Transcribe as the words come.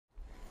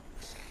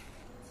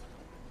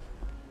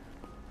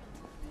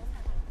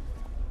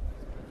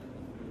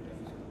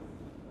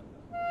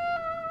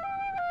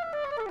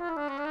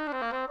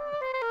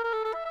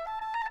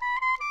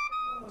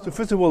So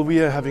first of all, we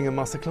are having a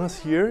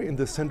masterclass here in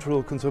the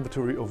Central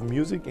Conservatory of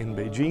Music in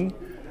Beijing,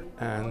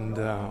 and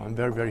I'm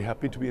very, very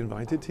happy to be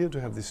invited here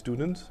to have these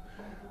students.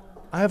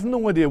 I have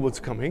no idea what's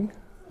coming.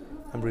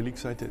 I'm really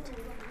excited.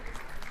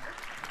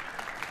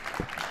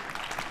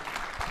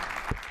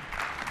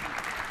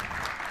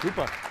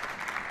 Super.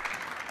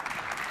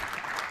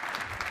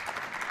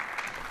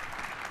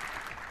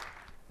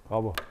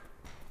 Bravo.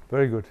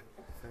 Very good.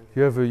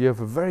 You have a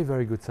very,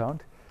 very good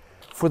sound.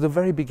 For the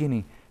very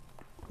beginning,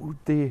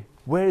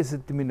 where is the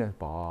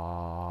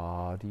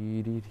diminuendo?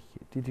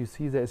 Did you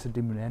see there's a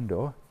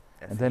diminuendo?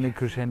 And then a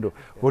crescendo.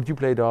 What you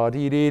play,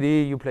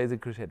 you play the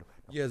crescendo.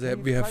 Yeah,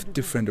 we have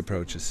different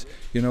approaches.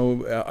 You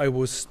know, I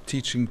was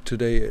teaching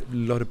today a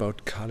lot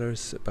about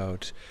colors,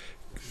 about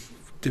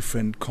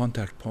different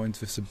contact points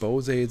with the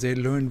bow. They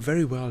learn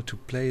very well to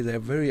play. They're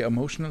very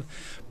emotional,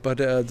 but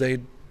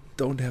they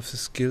don't have the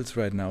skills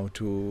right now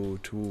to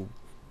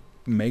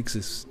make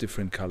these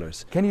different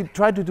colors. Can you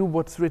try to do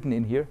what's written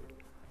in here?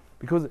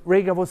 Because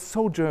Reger was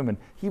so German.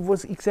 He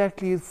was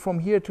exactly from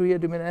here to here,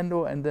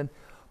 diminuendo, and then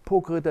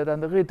poco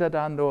ritardando,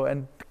 ritardando,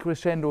 and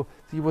crescendo.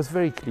 He was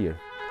very clear.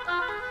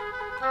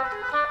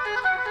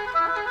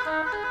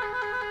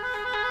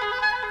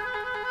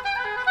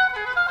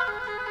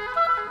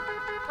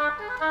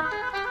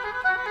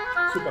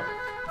 Super.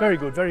 Very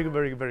good, very good,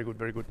 very good, very good,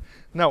 very good.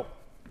 Now,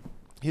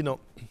 you know,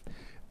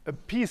 a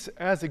piece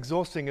as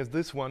exhausting as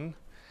this one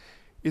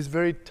is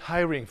very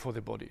tiring for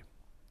the body.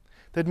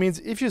 That means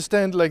if you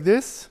stand like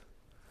this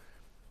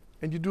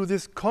and you do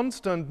this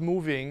constant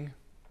moving,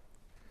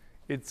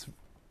 it's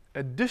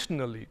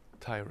additionally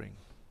tiring.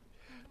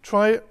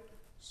 Try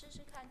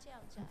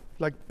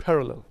like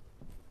parallel.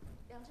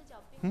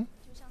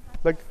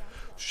 Like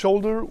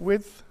shoulder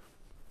width.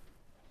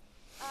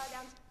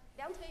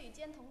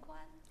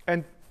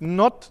 And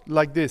not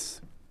like this.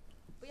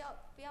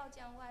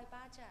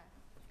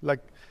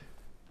 Like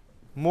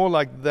more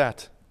like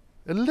that.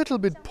 A little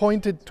bit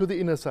pointed to the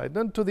inner side,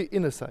 not to the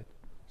inner side.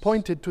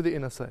 Pointed to the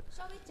inner side.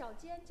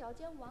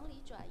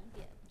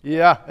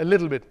 Yeah, a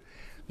little bit.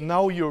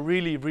 Now you're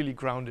really, really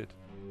grounded.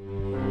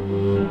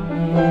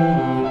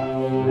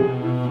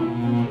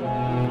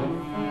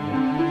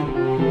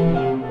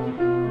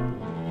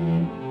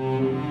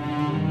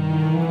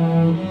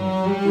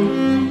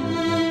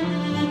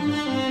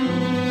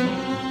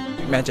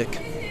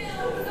 Magic.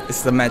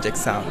 It's the magic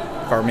sound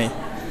for me.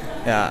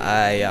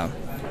 Yeah,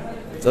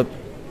 the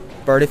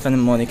Berlin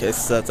Philharmoniker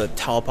is the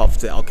top of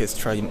the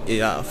orchestra.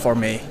 For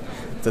me,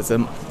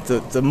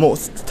 the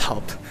most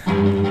top.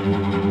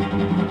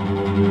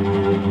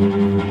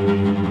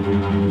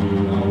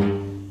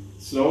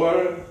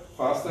 Slower,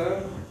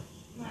 faster.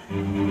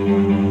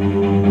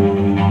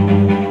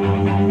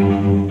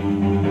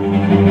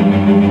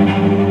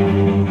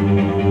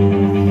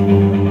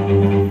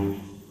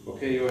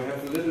 Okay, you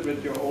have a little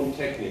bit your own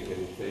technique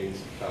in playing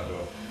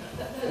staccato.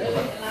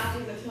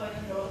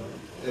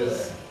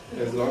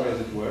 As long as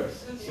it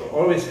works. So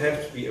always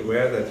have to be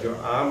aware that your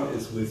arm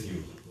is with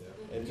you.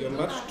 And you're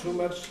too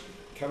much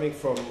coming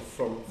from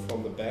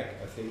the back.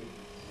 I think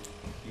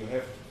you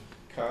have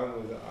to calm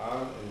with the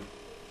arm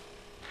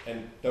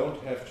and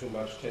don't have too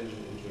much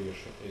tension into your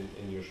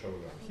in your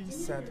shoulder. He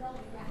said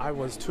I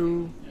was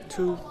too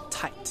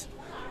tight,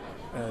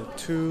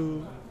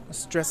 too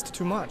stressed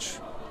too much.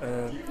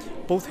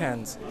 Both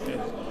hands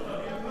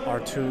are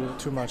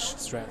too much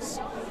stress.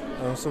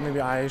 So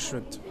maybe I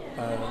should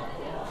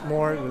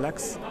more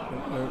relaxed.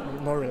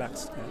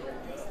 Yeah.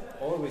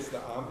 Always the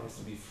arm has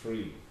to be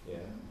free. Yeah.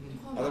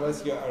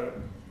 Otherwise, you are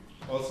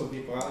also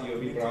your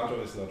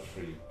vibrato is not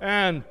free.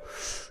 And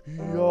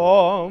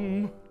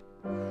yum,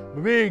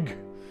 big,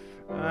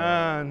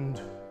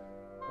 and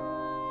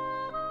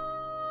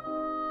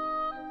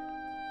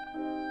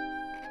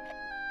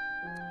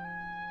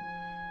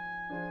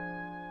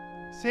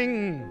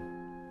sing.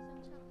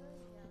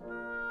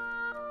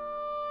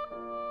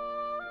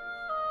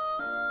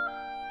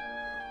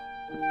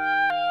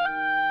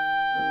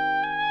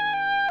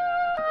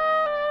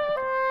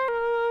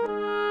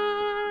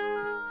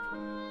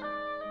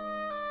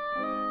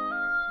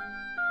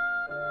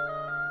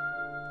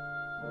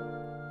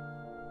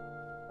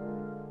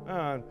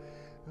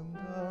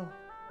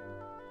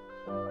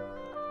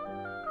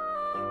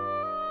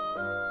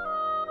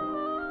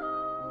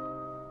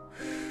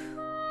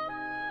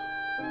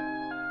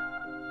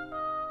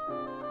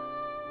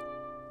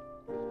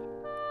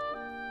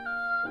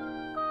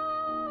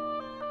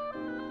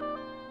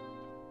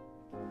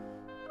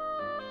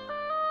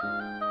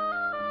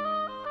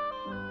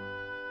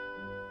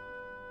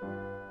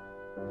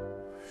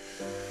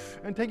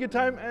 And take your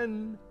time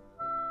and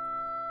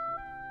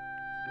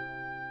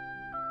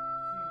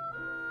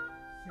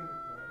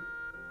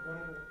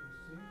whatever you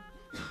sing,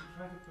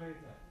 try to play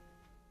that.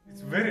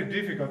 It's very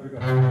difficult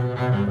because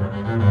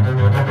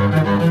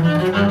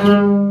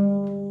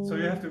so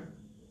you have to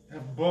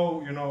have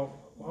bow, you know,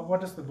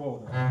 what is the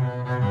bow?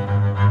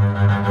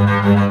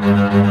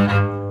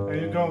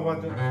 And you don't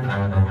want the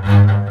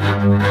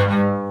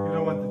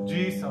G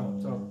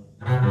sound, so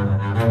So you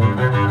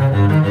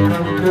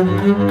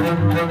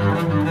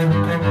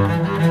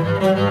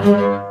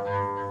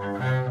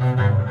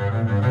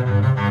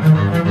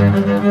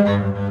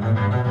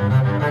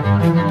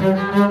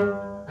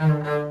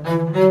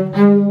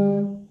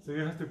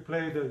have to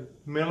play the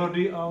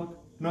melody out,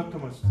 not too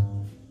much.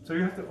 So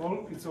you have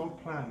to it's all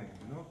planning,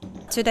 you know?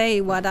 Today,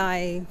 what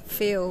I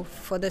feel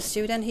for the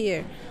student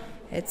here,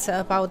 it's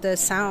about the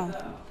sound,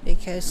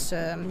 because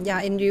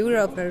in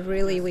Europe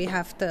really we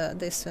have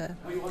this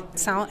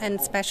sound, and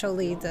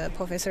especially the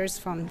professors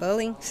from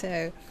Berlin.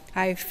 So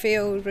I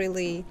feel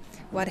really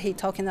what he's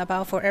talking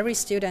about for every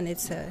student.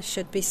 It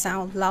should be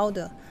sound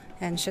louder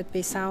and should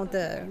be sound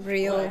the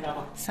real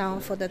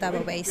sound for the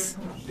double bass.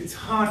 It's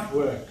hard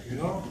work, you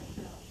know,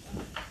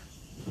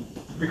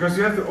 because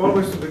you have to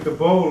always with the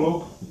bow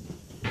look.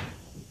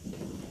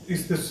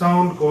 Is the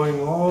sound going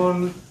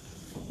on?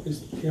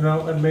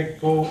 And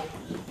make bow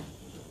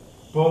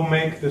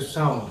make the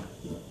sound,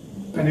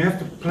 and you have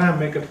to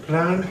make a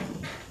plan.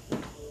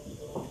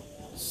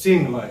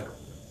 Sing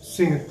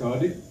it,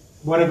 Dodi.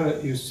 Whatever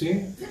you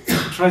sing,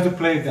 try to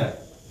play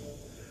that.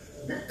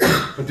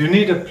 But you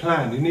need a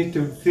plan. You need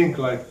to think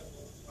like,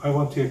 I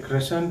want to hear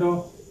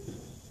crescendo.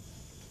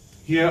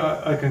 Here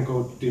I can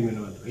go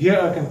diminuendo. Here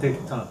I can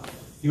take time.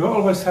 You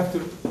always have to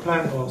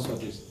plan also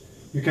this.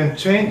 You can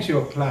change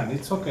your plan,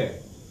 it's okay.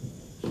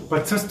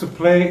 But just to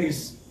play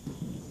is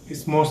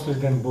mostly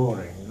then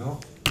boring, you know?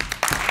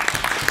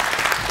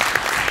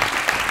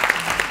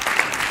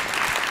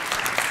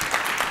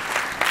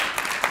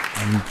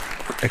 I'm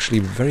actually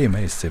very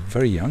amazed. They're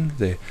very young.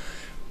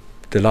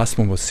 The last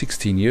one was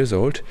 16 years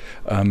old.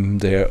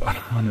 They're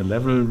on a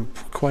level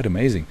quite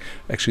amazing.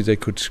 Actually, they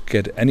could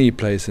get any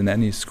place in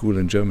any school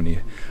in Germany,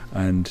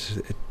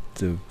 and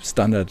the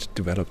standard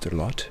developed a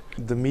lot.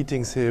 The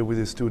meetings here with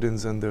the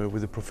students and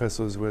with the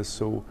professors were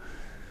so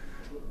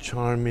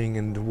charming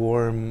and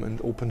warm and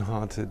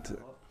open-hearted.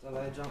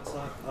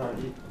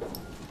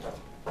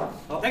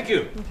 Thank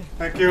you.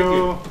 Thank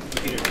you.